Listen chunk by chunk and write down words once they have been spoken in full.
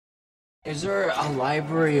Is there a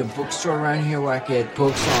library, a bookstore around here where I could get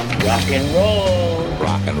books on rock and roll?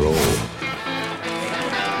 Rock and roll.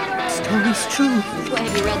 Story's true. Well,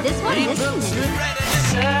 have you read this one?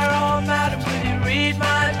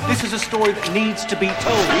 This is a story that needs to be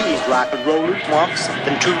told. These rock and rollers want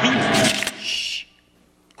something to read. Shh.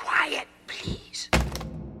 Quiet, please.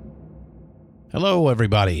 Hello,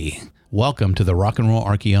 everybody. Welcome to the Rock and Roll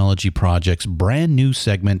Archaeology Project's brand new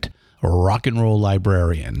segment, Rock and Roll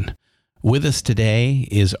Librarian. With us today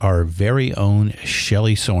is our very own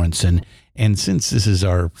Shelley Sorensen. And since this is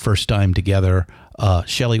our first time together,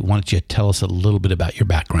 Shelley, why don't you tell us a little bit about your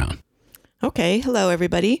background? Okay. Hello,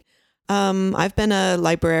 everybody. I've been a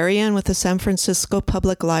librarian with the San Francisco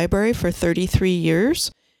Public Library for 33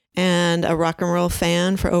 years and a rock and roll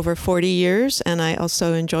fan for over 40 years. And I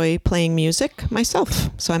also enjoy playing music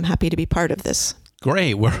myself. So I'm happy to be part of this.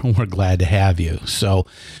 Great. We're glad to have you. So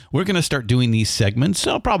we're going to start doing these segments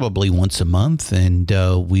probably once a month, and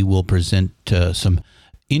we will present some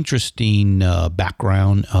interesting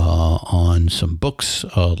background on some books,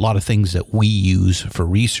 a lot of things that we use for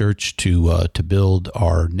research to build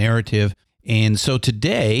our narrative. And so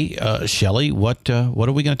today, Shelley, what are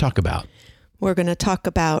we going to talk about? We're going to talk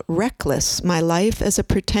about Reckless, My Life as a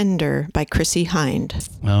Pretender by Chrissie Hynde.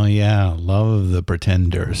 Oh, yeah. Love The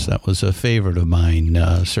Pretenders. That was a favorite of mine,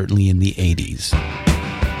 certainly in the 80s.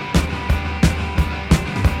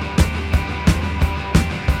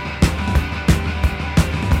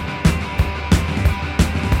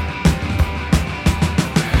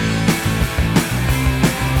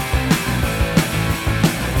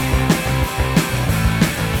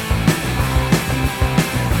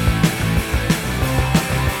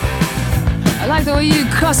 I like the way you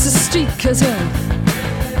cross the street, cause you're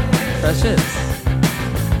precious.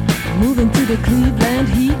 Moving through the Cleveland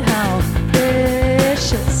heat, how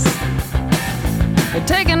precious. You're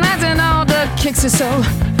taking nights and all the kicks are so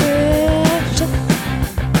precious.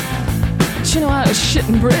 But you know I was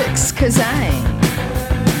shitting bricks, cause I ain't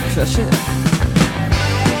precious.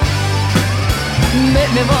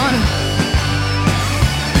 Make me wanna,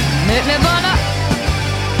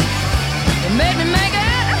 you made me make it.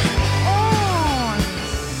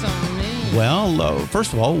 Well,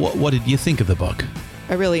 first of all, what did you think of the book?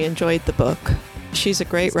 I really enjoyed the book. She's a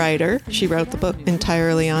great writer. She wrote the book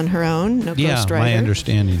entirely on her own, no ghostwriter. Yeah, my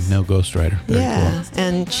understanding, no ghostwriter. Yeah, cool.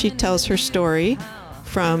 And she tells her story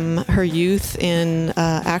from her youth in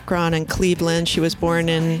Akron and Cleveland. She was born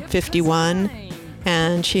in 1951,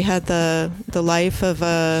 and she had the life of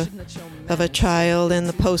a child in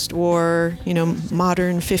the post-war,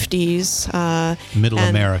 modern 50s. Middle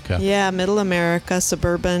America. Yeah, middle America,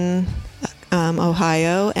 suburban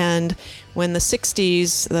Ohio. And when the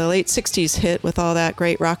late 60s hit with all that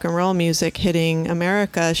great rock and roll music hitting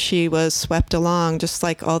America, she was swept along just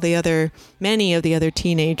like many of the other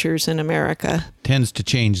teenagers in America. Tends to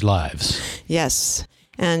change lives. Yes.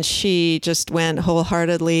 And she just went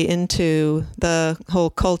wholeheartedly into the whole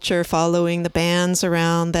culture, following the bands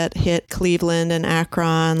around that hit Cleveland and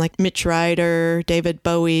Akron, like Mitch Ryder, David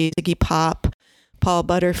Bowie, Iggy Pop, Paul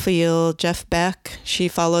Butterfield, Jeff Beck. She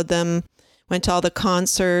followed them, went to all the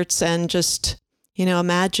concerts, and just,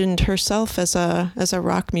 imagined herself as a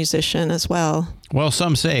rock musician as well. Well,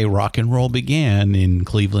 some say rock and roll began in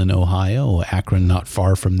Cleveland, Ohio, Akron not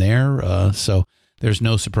far from there. So there's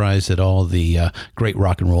no surprise that all the great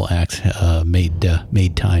rock and roll acts made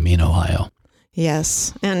time in Ohio.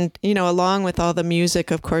 Yes. And, along with all the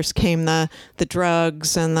music, of course, came the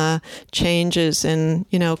drugs and the changes in,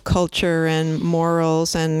 culture and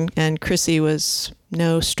morals. And Chrissie was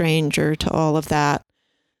no stranger to all of that.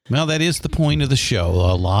 Well, that is the point of the show.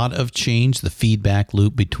 A lot of change, the feedback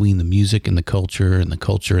loop between the music and the culture and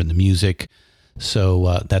the music.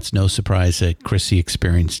 So that's no surprise that Chrissie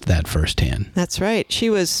experienced that firsthand. That's right. She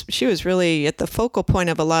was really at the focal point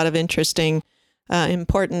of a lot of interesting,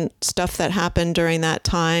 important stuff that happened during that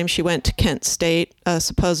time. She went to Kent State,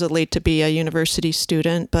 supposedly to be a university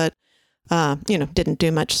student, but didn't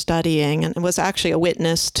do much studying, and was actually a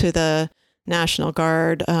witness to the National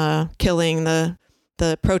Guard killing the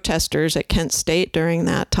protesters at Kent State during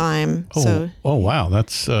that time. Oh, wow.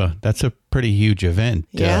 That's a pretty huge event.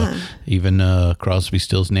 Yeah. Even Crosby,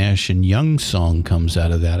 Stills, Nash and Young's song comes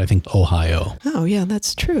out of that, I think, Ohio. Oh, yeah,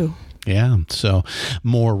 that's true. Yeah. So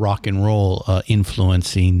more rock and roll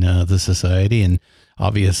influencing the society. And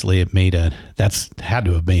obviously that's had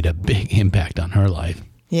to have made a big impact on her life.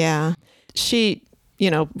 Yeah. She,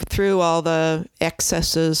 through all the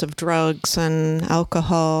excesses of drugs and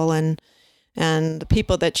alcohol and the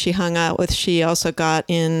people that she hung out with, she also got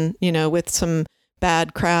in, with some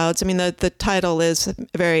bad crowds. I mean, the title is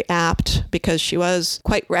very apt because she was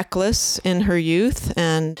quite reckless in her youth,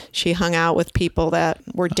 and she hung out with people that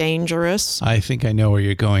were dangerous. I think I know where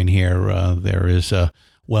you're going here. There is a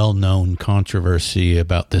well-known controversy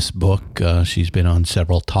about this book. She's been on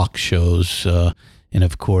several talk shows, and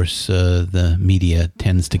of course, the media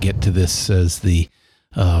tends to get to this as the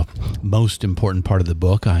most important part of the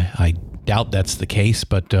book. I doubt that's the case,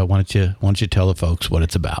 but why don't you tell the folks what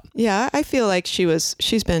it's about? Yeah, I feel like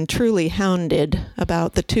she's been truly hounded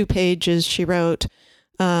about the 2 pages she wrote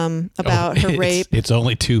about her rape. It's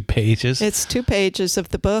only 2 pages. It's 2 pages of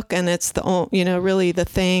the book, and it's really the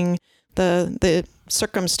thing, the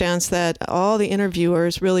circumstance that all the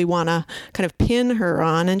interviewers really want to kind of pin her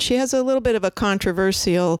on. And she has a little bit of a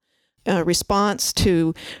controversial response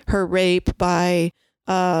to her rape by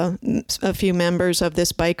a few members of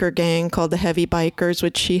this biker gang called the Heavy Bikers,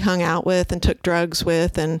 which she hung out with and took drugs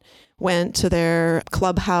with and went to their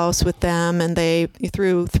clubhouse with them, and they,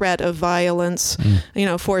 through threat of violence,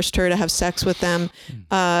 forced her to have sex with them.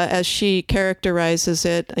 As she characterizes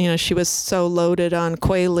it, she was so loaded on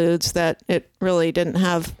Quaaludes that it really didn't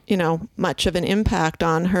have, much of an impact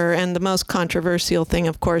on her. And the most controversial thing,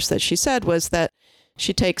 of course, that she said was that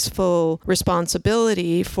she takes full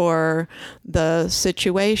responsibility for the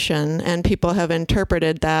situation, and people have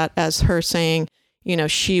interpreted that as her saying,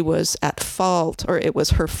 she was at fault, or it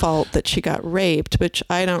was her fault that she got raped, which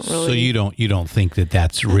I don't really. So you don't think that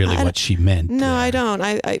that's really what she meant? No, I don't.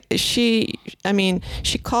 She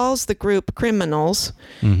calls the group criminals,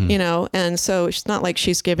 and so it's not like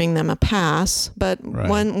she's giving them a pass. But right.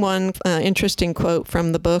 one interesting quote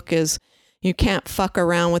from the book is, "You can't fuck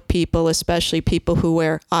around with people, especially people who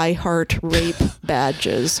wear I Heart Rape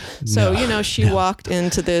badges." So, she walked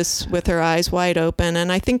into this with her eyes wide open.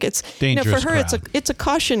 And I think it's, dangerous for her, crowd. it's a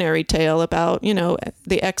cautionary tale about,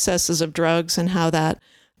 the excesses of drugs and how that,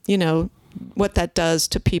 what that does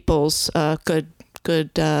to people's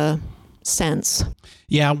good sense.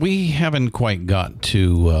 Yeah, we haven't quite got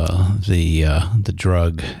to the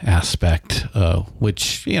drug aspect,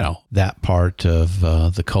 which, that part of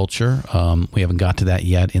the culture. We haven't got to that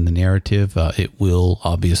yet in the narrative. It will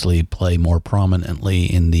obviously play more prominently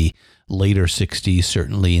in the later 60s,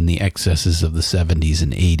 certainly in the excesses of the 70s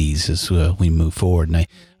and 80s as we move forward. And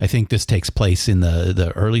I think this takes place in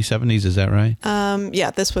the early 70s. Is that right?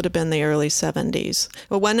 Yeah, this would have been the early 70s.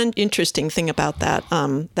 Well, one interesting thing about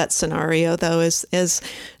that scenario, though, is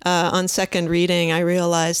on second reading, I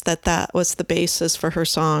realized that was the basis for her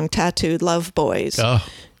song "Tattooed Love Boys." Oh,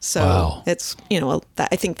 so wow. It's,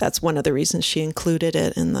 I think that's one of the reasons she included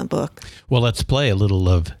it in the book. Well, let's play a little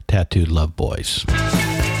of "Tattooed Love Boys."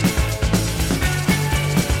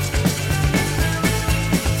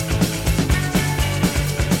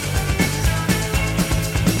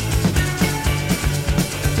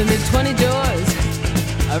 Did 20 doors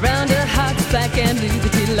around her heart's black and blue, the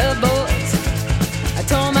two love boys. I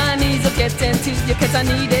tore my knees up getting to you cause I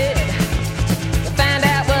needed to find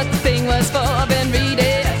out what the thing was for. I've been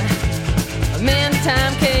reading, man,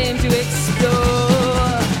 time came to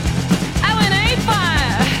explore. I went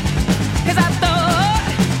A-fire cause I thought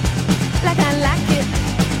like I like it,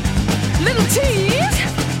 little tease,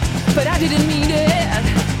 but I didn't mean it.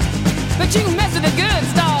 But you mess with the good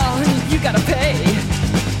stuff, you gotta pay.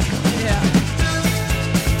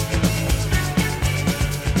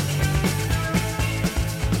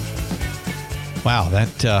 Wow, that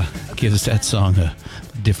gives that song a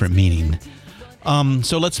different meaning.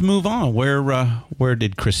 So let's move on. Where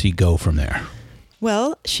did Chrissy go from there?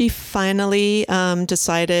 Well, she finally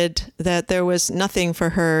decided that there was nothing for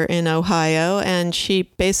her in Ohio, and she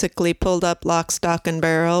basically pulled up lock, stock, and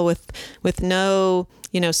barrel with no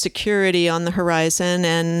security on the horizon,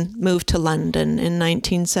 and moved to London in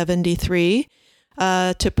 1973.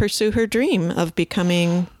 To pursue her dream of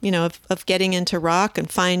becoming, of getting into rock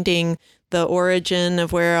and finding the origin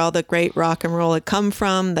of where all the great rock and roll had come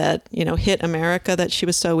from that, hit America that she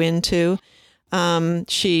was so into.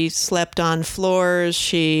 She slept on floors.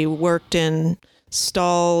 She worked in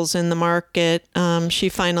stalls in the market. She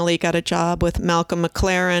finally got a job with Malcolm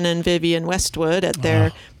McLaren and Vivienne Westwood at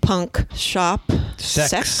their punk shop.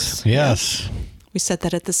 Sex. Yes. We said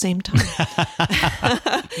that at the same time.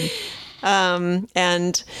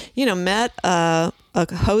 And met a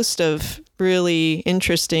host of really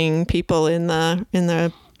interesting people in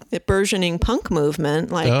the burgeoning punk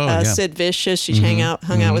movement, like Sid Vicious. She hung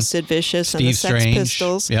out with Sid Vicious and the Sex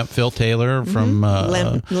Pistols. Yep, Phil Taylor from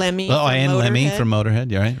Lemmy. Oh, and Lemmy from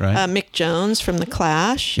Motorhead. Yeah, right. Mick Jones from the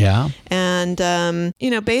Clash. Yeah, and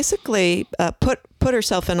basically put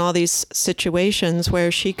herself in all these situations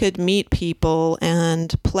where she could meet people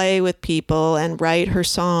and play with people and write her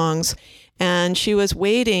songs, and she was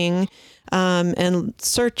waiting and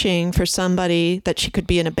searching for somebody that she could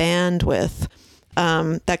be in a band with.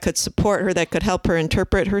 That could support her, that could help her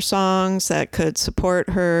interpret her songs, that could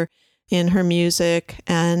support her in her music.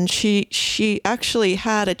 And she actually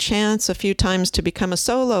had a chance a few times to become a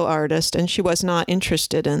solo artist, and she was not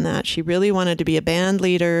interested in that. She really wanted to be a band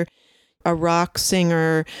leader, a rock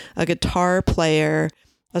singer, a guitar player,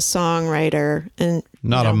 a songwriter, and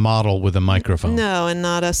not a model with a microphone. No, and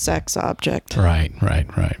not a sex object. Right.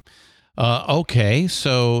 Okay,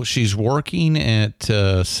 so she's working at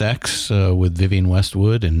Sex with Vivienne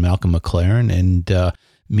Westwood and Malcolm McLaren, and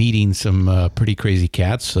meeting some pretty crazy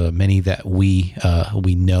cats, many that we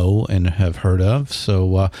know and have heard of.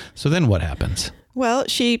 So then what happens? Well,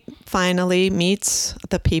 she finally meets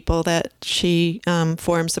the people that she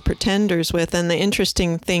forms the Pretenders with. And the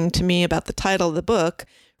interesting thing to me about the title of the book,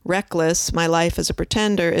 Reckless, My Life as a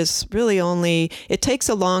Pretender, is really it takes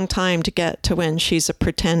a long time to get to when she's a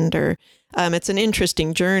pretender. It's an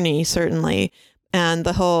interesting journey, certainly. And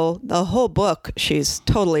the whole book, she's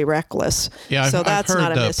totally reckless. Yeah, so I've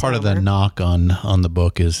heard part of the knock on the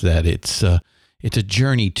book is that it's a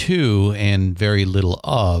journey to and very little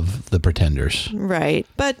of the Pretenders. Right.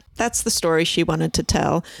 But that's the story she wanted to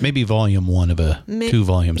tell. Maybe volume 1 of a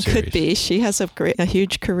 2-volume series. Could be. She has a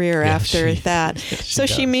huge career after that. So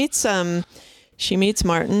she meets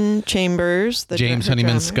Martin Chambers, James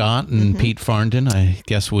Honeyman Scott and Pete Farndon, I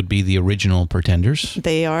guess, would be the original Pretenders.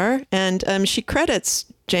 They are. And she credits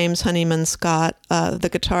James Honeyman Scott, the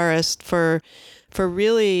guitarist, for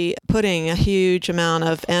really putting a huge amount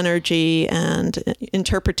of energy and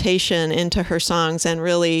interpretation into her songs, and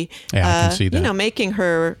really, I can see that.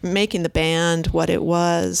 making the band what it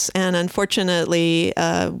was. And unfortunately,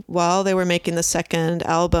 while they were making the second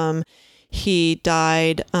album, he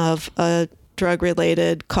died of a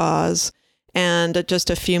drug-related cause. And just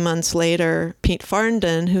a few months later, Pete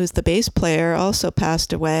Farndon, who's the bass player, also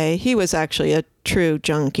passed away. He was actually a true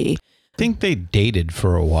junkie. I think they dated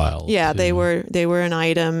for a while. Yeah, too. they were an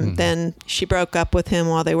item. Mm-hmm. Then she broke up with him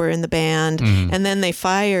while they were in the band, and then they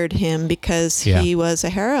fired him because he was a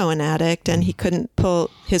heroin addict and he couldn't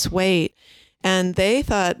pull his weight. And they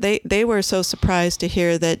thought they were so surprised to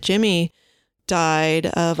hear that Jimmy died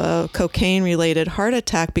of a cocaine-related heart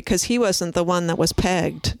attack, because he wasn't the one that was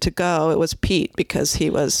pegged to go. It was Pete, because he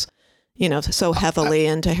was, so heavily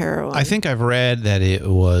into heroin. I think I've read that it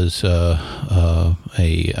was an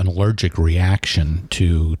allergic reaction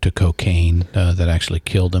to cocaine that actually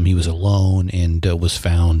killed him. He was alone and was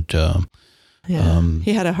found.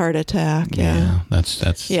 He had a heart attack. Yeah, that's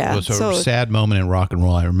it was a sad moment in rock and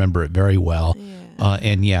roll. I remember it very well.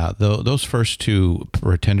 Yeah. Those first 2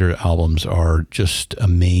 Pretender albums are just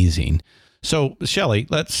amazing. So, Shelley,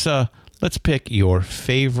 let's pick your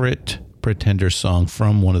favorite Pretender song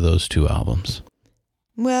from one of those 2 albums.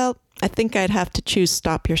 Well, I think I'd have to choose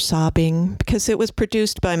Stop Your Sobbing, because it was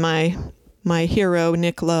produced by my hero,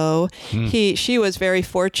 Nick Lowe. She was very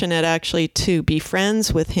fortunate, actually, to be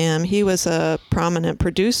friends with him. He was a prominent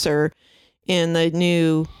producer in the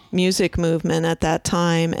new music movement at that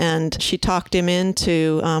time, and she talked him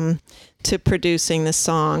into to producing this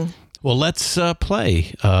song. Well, let's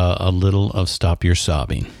play a little of Stop Your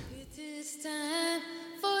Sobbing. It is time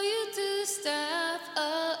for you to stop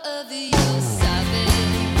all of your sobbing.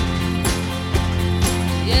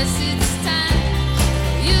 Yes, it's time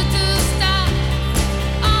for you to stop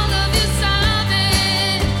all of your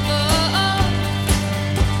sobbing. Oh,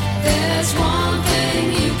 there's one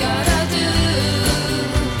thing you gotta do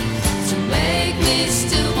to make me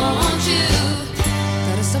still want you.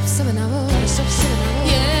 Gotta stop sobbing now, gotta stop sobbing now.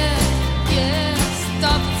 Yeah,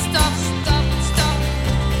 stop it, stop, stop it, stop.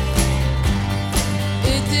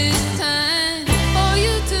 It is time for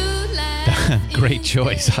you to laugh. Great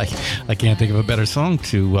choice. I can't think of a better song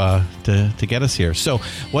to get us here. So,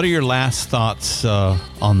 what are your last thoughts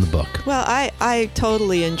on the book? Well, I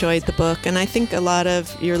totally enjoyed the book, and I think a lot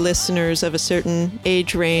of your listeners of a certain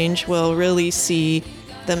age range will really see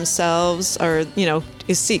themselves, or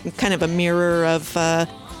see kind of a mirror of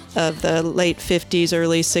the late 50s,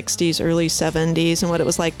 early 60s, early 70s, and what it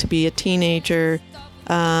was like to be a teenager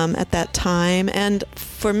at that time. And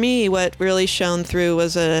for me, what really shone through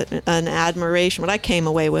was an admiration. What I came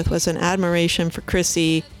away with was an admiration for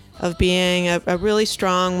Chrissy of being a really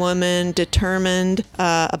strong woman, determined,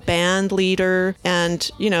 a band leader.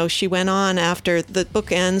 And, she went on after the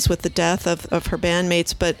book ends with the death of her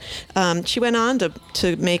bandmates, but she went on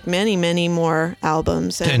to make many, many more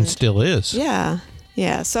albums. And still is. Yeah.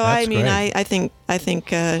 Yeah. So, That's great. I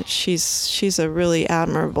think she's a really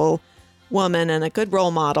admirable woman and a good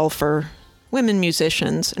role model for women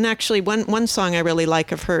musicians. And actually, one song I really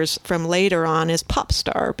like of hers from later on is Pop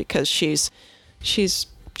Star, because she's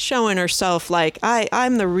showing herself like,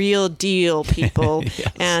 I'm the real deal, people.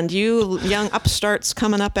 Yes. And you young upstarts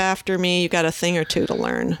coming up after me, you got a thing or two to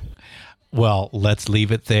learn. Well, let's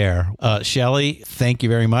leave it there. Shelley, thank you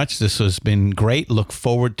very much. This has been great. Look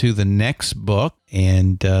forward to the next book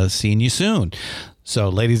and seeing you soon. So,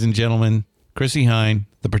 ladies and gentlemen, Chrissie Hynde,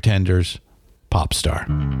 The Pretenders, Pop Star.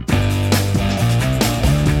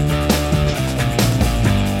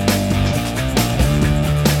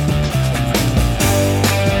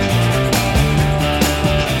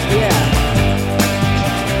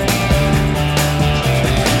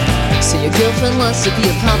 So your girlfriend wants to be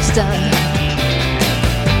a pop star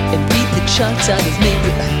and beat the charts out of me.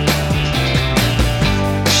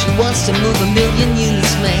 She wants to move 1 million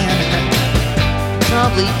units, man,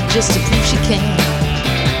 probably just to prove she can.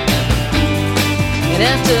 And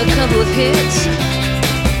after a couple of hits,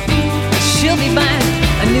 she'll be buying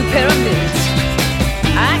a new pair of mitts.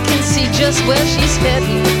 I can see just where she's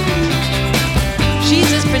heading.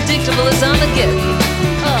 She's as predictable as Armageddon.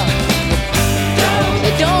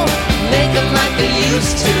 They don't make them like they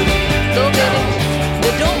used to. Go get it.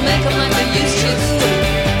 They don't make them like they used to.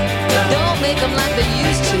 They don't make them like they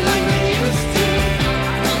used to.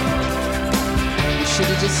 You should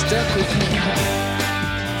have just stuck with me.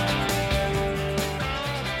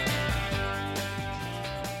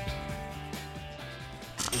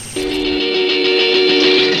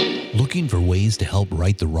 Looking for ways to help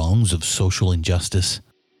right the wrongs of social injustice?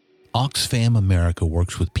 Oxfam America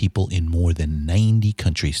works with people in more than 90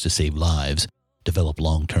 countries to save lives, develop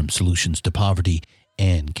long-term solutions to poverty,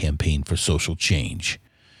 and campaign for social change.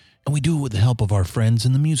 And we do it with the help of our friends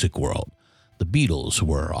in the music world. The Beatles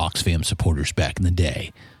were Oxfam supporters back in the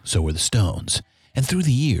day, so were the Stones. And through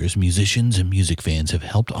the years, musicians and music fans have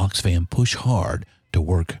helped Oxfam push hard to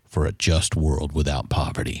work for a just world without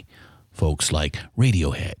poverty. Folks like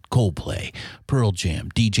Radiohead, Coldplay, Pearl Jam,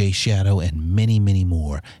 DJ Shadow, and many, many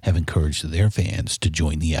more have encouraged their fans to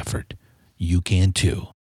join the effort. You can too.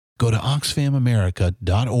 Go to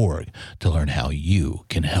oxfamamerica.org to learn how you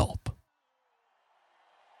can help.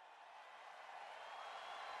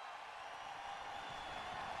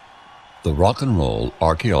 The Rock and Roll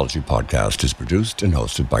Archaeology Podcast is produced and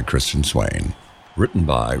hosted by Christian Swain. Written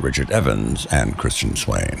by Richard Evans and Christian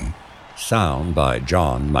Swain. Sound by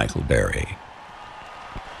John Michael Berry.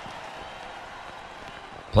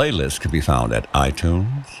 Playlists can be found at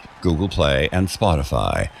iTunes, Google Play, and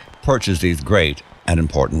Spotify. Purchase these great and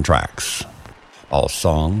important tracks. All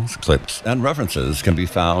songs, clips, and references can be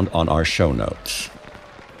found on our show notes.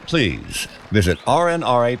 Please visit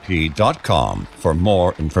rnrap.com for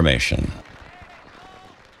more information.